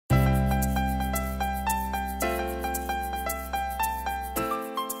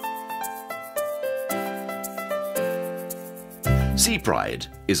Sea Pride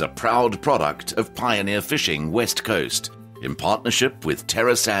is a proud product of Pioneer Fishing West Coast in partnership with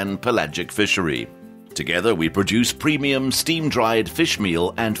Terrasan Pelagic Fishery. Together we produce premium steam-dried fish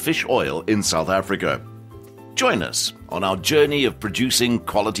meal and fish oil in South Africa. Join us on our journey of producing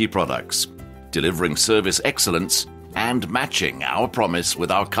quality products, delivering service excellence, and matching our promise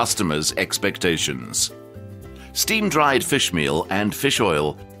with our customers' expectations. Steam-dried fish meal and fish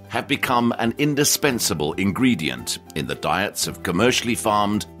oil have become an indispensable ingredient in the diets of commercially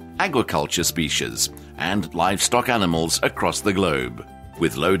farmed agriculture species and livestock animals across the globe.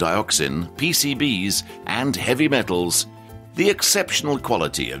 With low dioxin, PCBs, and heavy metals, the exceptional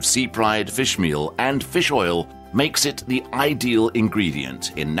quality of Sea Pride fish meal and fish oil makes it the ideal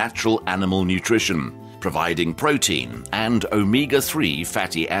ingredient in natural animal nutrition, providing protein and omega-3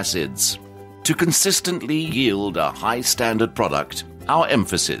 fatty acids. To consistently yield a high-standard product, our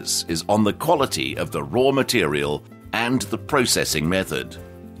emphasis is on the quality of the raw material and the processing method.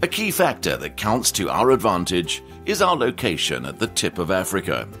 A key factor that counts to our advantage is our location at the tip of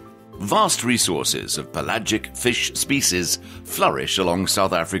Africa. Vast resources of pelagic fish species flourish along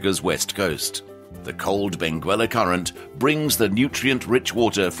South Africa's west coast. The cold Benguela Current brings the nutrient-rich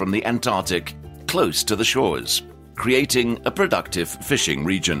water from the Antarctic close to the shores, creating a productive fishing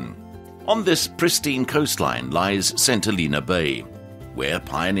region. On this pristine coastline lies St. Helena Bay, where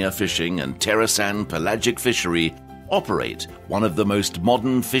Pioneer Fishing and Terrasan Pelagic Fishery operate one of the most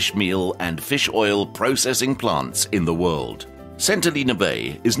modern fish meal and fish oil processing plants in the world. St. Helena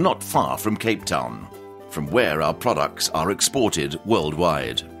Bay is not far from Cape Town, from where our products are exported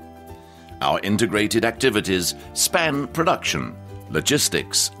worldwide. Our integrated activities span production,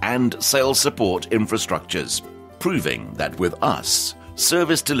 logistics, and sales support infrastructures, proving that with us,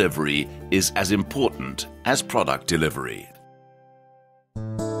 service delivery is as important as product delivery.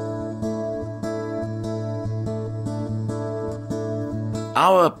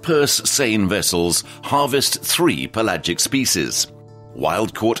 Our purse seine vessels harvest 3 pelagic species: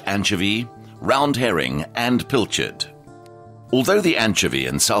 wild-caught anchovy, round herring, and pilchard. Although the anchovy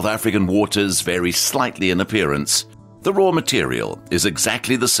in South African waters vary slightly in appearance, the raw material is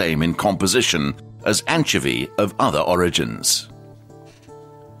exactly the same in composition as anchovy of other origins.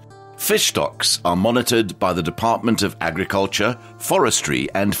 Fish stocks are monitored by the Department of Agriculture, Forestry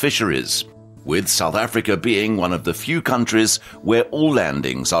and Fisheries, with South Africa being one of the few countries where all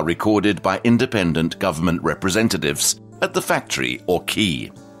landings are recorded by independent government representatives at the factory or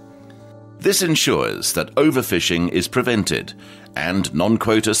quay. This ensures that overfishing is prevented and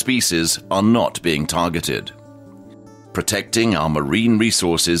non-quota species are not being targeted. Protecting our marine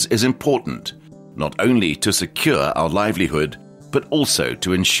resources is important, not only to secure our livelihood, but also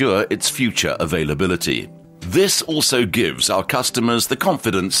to ensure its future availability. This also gives our customers the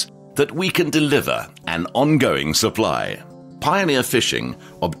confidence that we can deliver an ongoing supply. Pioneer Fishing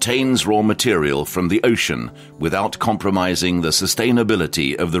obtains raw material from the ocean without compromising the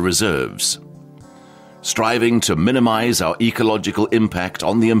sustainability of the reserves. Striving to minimize our ecological impact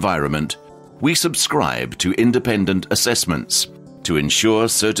on the environment, we subscribe to independent assessments to ensure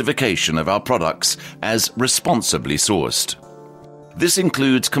certification of our products as responsibly sourced. This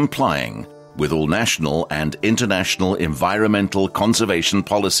includes complying with all national and international environmental conservation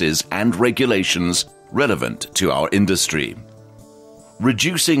policies and regulations relevant to our industry.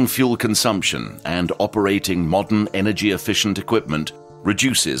 Reducing fuel consumption and operating modern energy-efficient equipment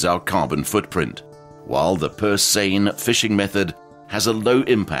reduces our carbon footprint, while the purse seine fishing method has a low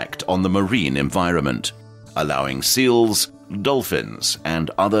impact on the marine environment, allowing seals, dolphins,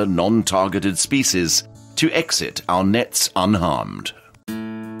 and other non-targeted species to exit our nets unharmed.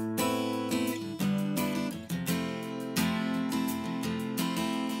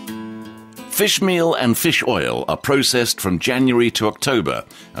 Fish meal and fish oil are processed from January to October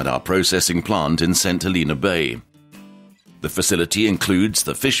at our processing plant in St. Helena Bay. The facility includes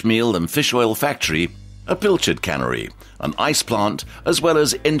the fish meal and fish oil factory, a pilchard cannery, an ice plant, as well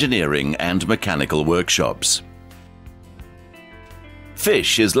as engineering and mechanical workshops.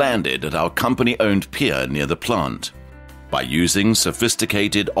 Fish is landed at our company-owned pier near the plant. By using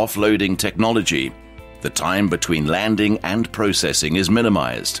sophisticated offloading technology, the time between landing and processing is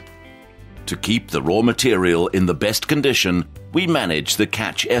minimized. To keep the raw material in the best condition, we manage the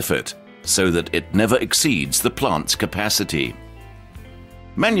catch effort so that it never exceeds the plant's capacity.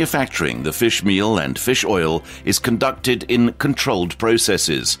 Manufacturing the fish meal and fish oil is conducted in controlled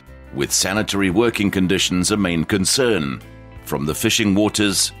processes, with sanitary working conditions a main concern, from the fishing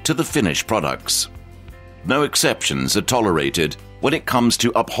waters to the finished products. No exceptions are tolerated when it comes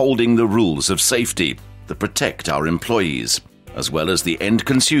to upholding the rules of safety that protect our employees, as well as the end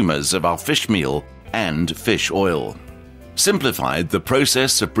consumers of our fish meal and fish oil. Simplified, the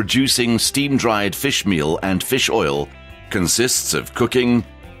process of producing steam-dried fish meal and fish oil consists of cooking,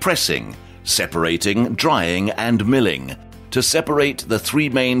 pressing, separating, drying, and milling to separate the three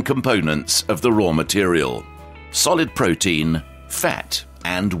main components of the raw material: solid protein, fat,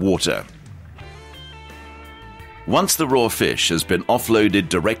 and water. Once the raw fish has been offloaded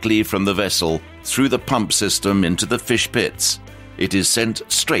directly from the vessel through the pump system into the fish pits, it is sent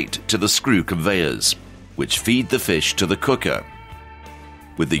straight to the screw conveyors, which feed the fish to the cooker.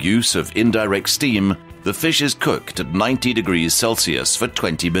 With the use of indirect steam, the fish is cooked at 90 degrees Celsius for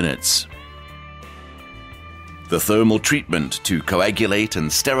 20 minutes. The thermal treatment to coagulate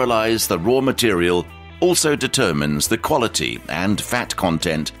and sterilize the raw material also determines the quality and fat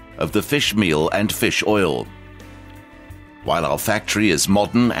content of the fish meal and fish oil. While our factory is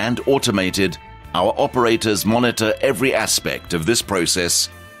modern and automated, our operators monitor every aspect of this process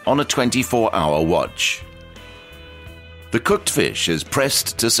on a 24-hour watch. The cooked fish is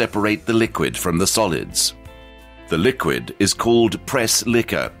pressed to separate the liquid from the solids. The liquid is called press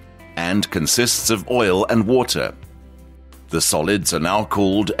liquor and consists of oil and water. The solids are now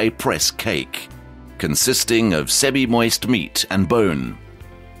called a press cake, consisting of semi-moist meat and bone.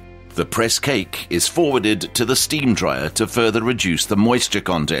 The press cake is forwarded to the steam dryer to further reduce the moisture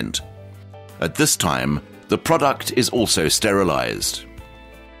content. At this time, the product is also sterilized.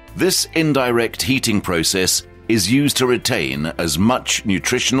 This indirect heating process is used to retain as much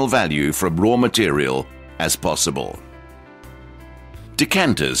nutritional value from raw material as possible.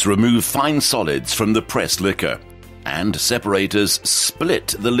 Decanters remove fine solids from the press liquor, and separators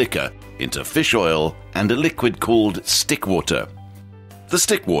split the liquor into fish oil and a liquid called stick water. The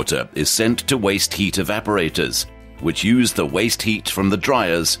stick water is sent to waste heat evaporators, which use the waste heat from the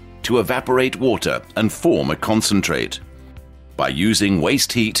dryers to evaporate water and form a concentrate. By using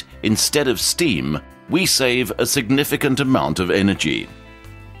waste heat instead of steam, we save a significant amount of energy.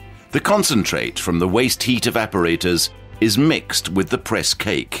 The concentrate from the waste heat evaporators is mixed with the press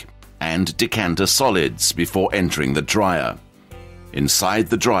cake and decanter solids before entering the dryer. Inside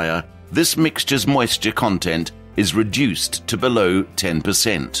the dryer, this mixture's moisture content is reduced to below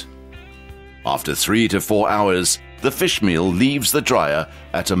 10%. After 3 to 4 hours, the fish meal leaves the dryer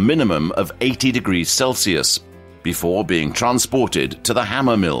at a minimum of 80 degrees Celsius before being transported to the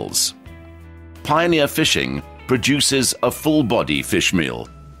hammer mills. Pioneer Fishing produces a full-body fish meal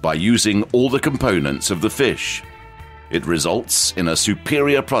by using all the components of the fish. It results in a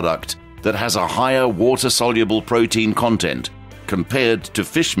superior product that has a higher water-soluble protein content compared to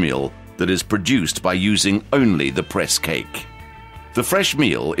fish meal that is produced by using only the press cake. The fresh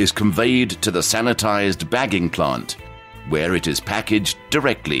meal is conveyed to the sanitized bagging plant, where it is packaged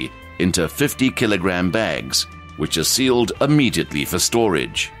directly into 50-kilogram bags, which are sealed immediately for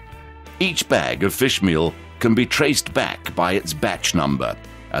storage. Each bag of fish meal can be traced back by its batch number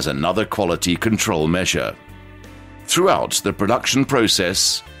as another quality control measure. Throughout the production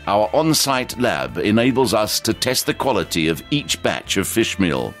process, our on-site lab enables us to test the quality of each batch of fish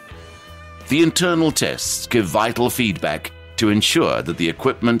meal. The internal tests give vital feedback to ensure that the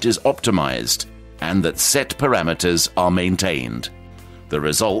equipment is optimized and that set parameters are maintained. The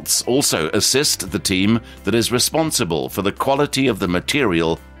results also assist the team that is responsible for the quality of the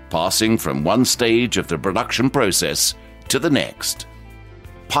material passing from one stage of the production process to the next.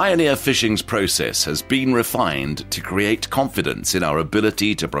 Pioneer Fishing's process has been refined to create confidence in our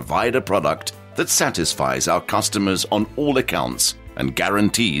ability to provide a product that satisfies our customers on all accounts and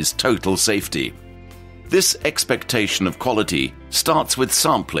guarantees total safety. This expectation of quality starts with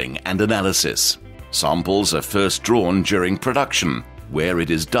sampling and analysis. Samples are first drawn during production, where it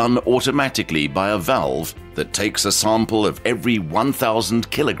is done automatically by a valve that takes a sample of every 1,000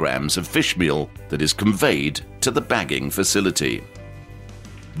 kilograms of fish meal that is conveyed to the bagging facility.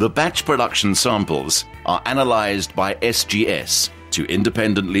 The batch production samples are analyzed by SGS to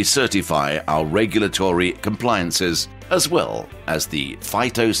independently certify our regulatory compliances as well as the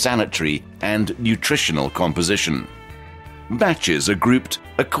phytosanitary and nutritional composition. Batches are grouped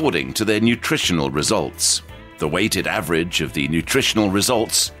according to their nutritional results. The weighted average of the nutritional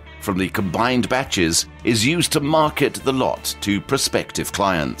results from the combined batches is used to market the lot to prospective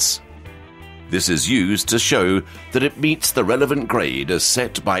clients. This is used to show that it meets the relevant grade as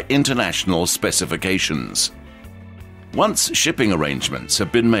set by international specifications. Once shipping arrangements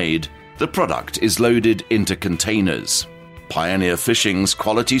have been made, the product is loaded into containers. Pioneer Fishing's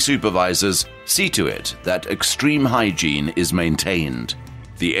quality supervisors see to it that extreme hygiene is maintained.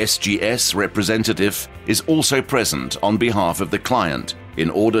 The SGS representative is also present on behalf of the client in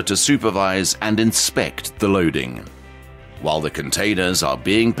order to supervise and inspect the loading. While the containers are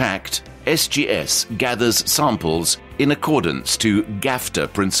being packed, SGS gathers samples in accordance to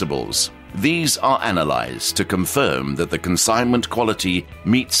GAFTA principles. These are analyzed to confirm that the consignment quality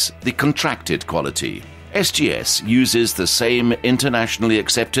meets the contracted quality. SGS uses the same internationally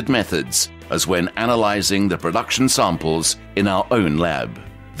accepted methods as when analyzing the production samples in our own lab.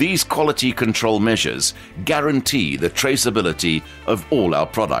 These quality control measures guarantee the traceability of all our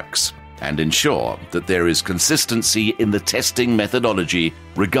products and ensure that there is consistency in the testing methodology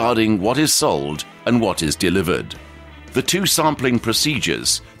regarding what is sold and what is delivered. The two sampling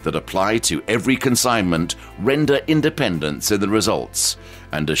procedures that apply to every consignment render independence in the results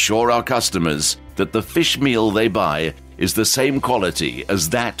and assure our customers that the fish meal they buy is the same quality as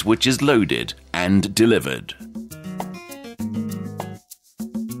that which is loaded and delivered.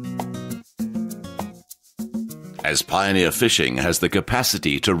 As Pioneer Fishing has the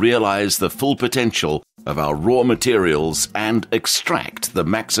capacity to realize the full potential of our raw materials and extract the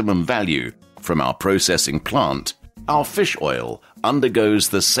maximum value from our processing plant, our fish oil undergoes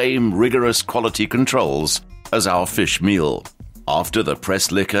the same rigorous quality controls as our fish meal. After the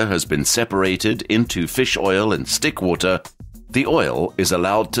pressed liquor has been separated into fish oil and stick water, the oil is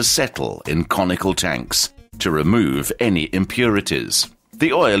allowed to settle in conical tanks to remove any impurities.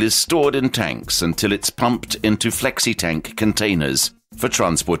 The oil is stored in tanks until it's pumped into flexi-tank containers for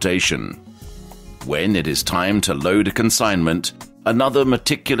transportation. When it is time to load a consignment, another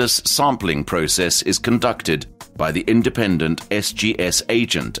meticulous sampling process is conducted by the independent SGS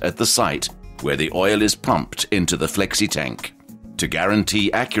agent at the site where the oil is pumped into the flexi-tank. To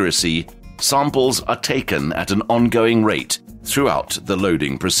guarantee accuracy, samples are taken at an ongoing rate throughout the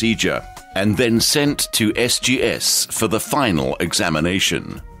loading procedure and then sent to SGS for the final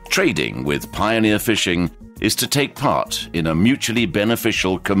examination. Trading with Pioneer Fishing is to take part in a mutually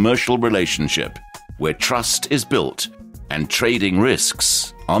beneficial commercial relationship where trust is built and trading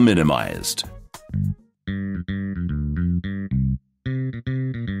risks are minimized.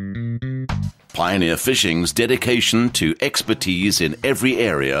 Pioneer Fishing's dedication to expertise in every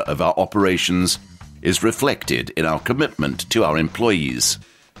area of our operations is reflected in our commitment to our employees.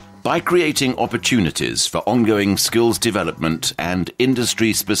 By creating opportunities for ongoing skills development and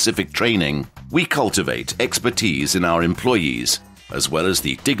industry-specific training, we cultivate expertise in our employees, as well as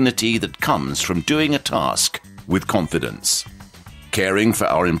the dignity that comes from doing a task with confidence. Caring for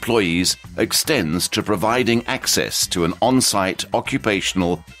our employees extends to providing access to an on-site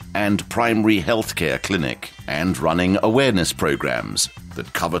occupational and primary healthcare clinic and running awareness programs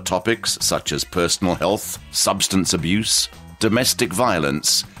that cover topics such as personal health, substance abuse, domestic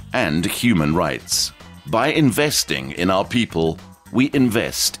violence, and human rights. By investing in our people, we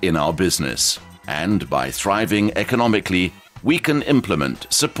invest in our business, and by thriving economically, we can implement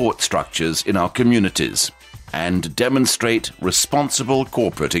support structures in our communities and demonstrate responsible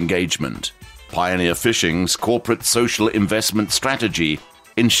corporate engagement. Pioneer Fishing's corporate social investment strategy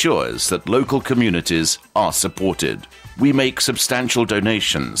ensures that local communities are supported. We make substantial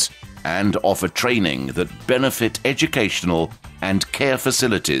donations and offer training that benefit educational and care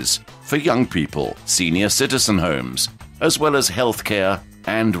facilities for young people, senior citizen homes, as well as healthcare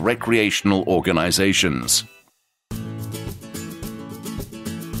and recreational organizations.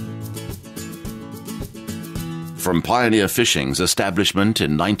 From Pioneer Fishing's establishment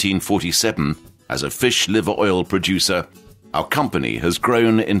in 1947 as a fish liver oil producer, our company has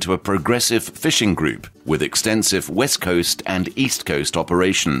grown into a progressive fishing group with extensive West Coast and East Coast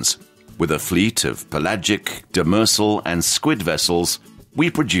operations. With a fleet of pelagic, demersal, and squid vessels, we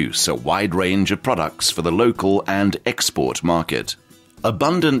produce a wide range of products for the local and export market.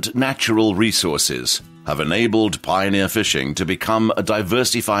 Abundant natural resources have enabled Pioneer Fishing to become a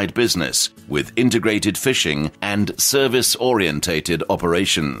diversified business with integrated fishing and service-orientated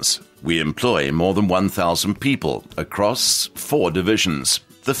operations. We employ more than 1,000 people across 4 divisions: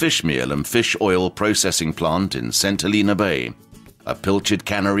 the Fishmeal and fish oil processing plant in St. Helena Bay, a pilchard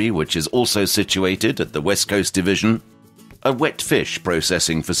cannery which is also situated at the West Coast Division, a wet fish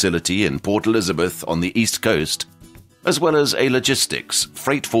processing facility in Port Elizabeth on the East Coast, as well as a logistics,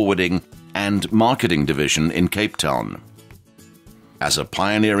 freight forwarding, and marketing division in Cape Town. As a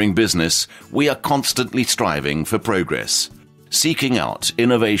pioneering business, we are constantly striving for progress, seeking out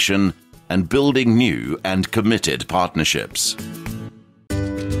innovation, and building new and committed partnerships.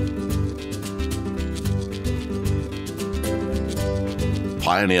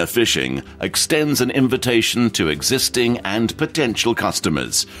 Pioneer Fishing extends an invitation to existing and potential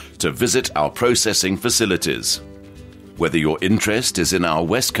customers to visit our processing facilities. Whether your interest is in our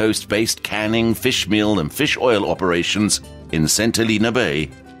West Coast-based canning, fish meal, and fish oil operations in St. Helena Bay,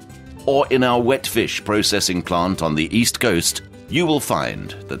 or in our wet fish processing plant on the East Coast, you will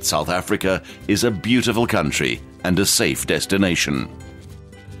find that South Africa is a beautiful country and a safe destination.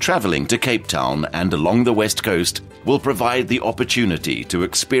 Traveling to Cape Town and along the West Coast will provide the opportunity to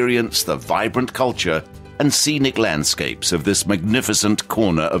experience the vibrant culture and scenic landscapes of this magnificent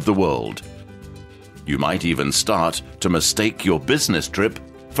corner of the world. You might even start to mistake your business trip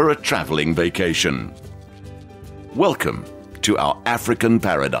for a traveling vacation. Welcome to our African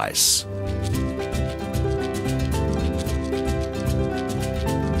paradise.